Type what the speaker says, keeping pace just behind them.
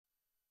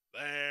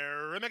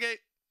They're in the gate.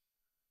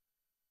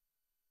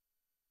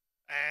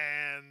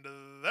 And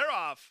they're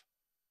off.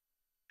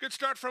 Good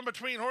start from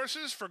between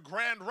horses for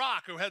Grand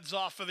Rock, who heads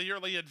off for the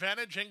early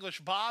advantage. English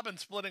Bob and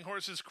splitting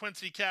horses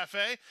Quincy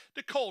Cafe.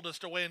 The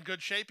coldest away in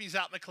good shape. He's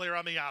out in the clear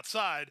on the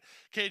outside.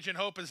 Cajun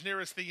Hope is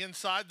nearest the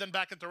inside. Then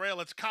back at the rail,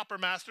 it's Copper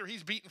Master.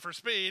 He's beaten for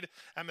speed.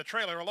 And the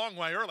trailer a long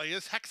way early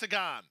is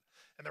Hexagon.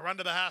 In the run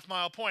to the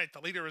half-mile point, the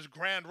leader is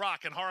Grand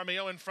Rock and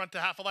Jaramillo in front to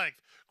half a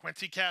length.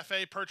 Quincy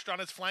Cafe perched on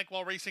his flank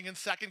while racing in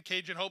second.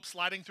 Cajun Hope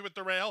sliding through at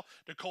the rail.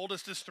 The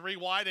coldest is 3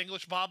 wide.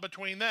 English Bob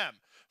between them.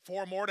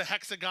 4 more to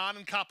Hexagon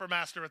and Copper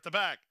Master at the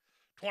back.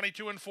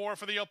 22 and 4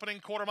 for the opening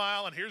quarter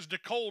mile, and here's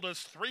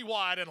DeColdest, 3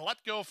 wide, and let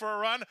go for a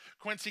run.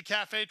 Quincy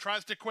Cafe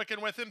tries to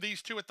quicken with him.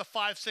 These two at the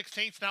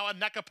 5/16, now a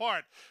neck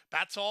apart.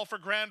 That's all for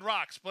Grand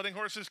Rock. Splitting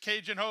horses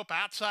Cajun Hope,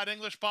 outside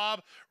English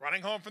Bob.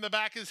 Running home from the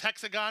back is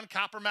Hexagon,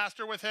 Copper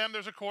Master with him.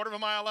 There's a quarter of a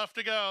mile left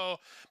to go.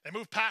 They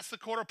move past the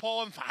quarter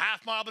pole and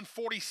half mile, then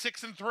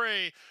 46 and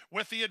 3.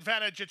 With the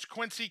advantage, it's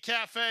Quincy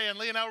Cafe, and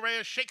Leonel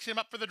Reyes shakes him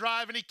up for the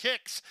drive, and he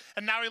kicks.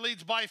 And now he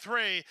leads by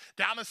 3.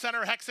 Down the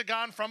center,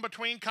 Hexagon from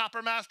between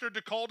Copper Master.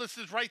 Coldest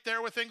is right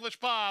there with English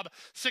Bob.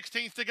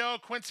 16th to go.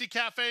 Quincy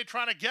Cafe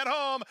trying to get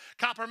home.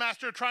 Copper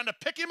Master trying to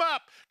pick him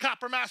up.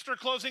 Copper Master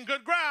closing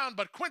good ground,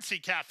 but Quincy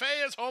Cafe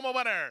is home a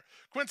winner.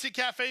 Quincy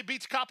Cafe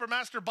beats Copper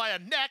Master by a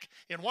neck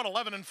in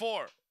 1:11 and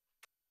 4.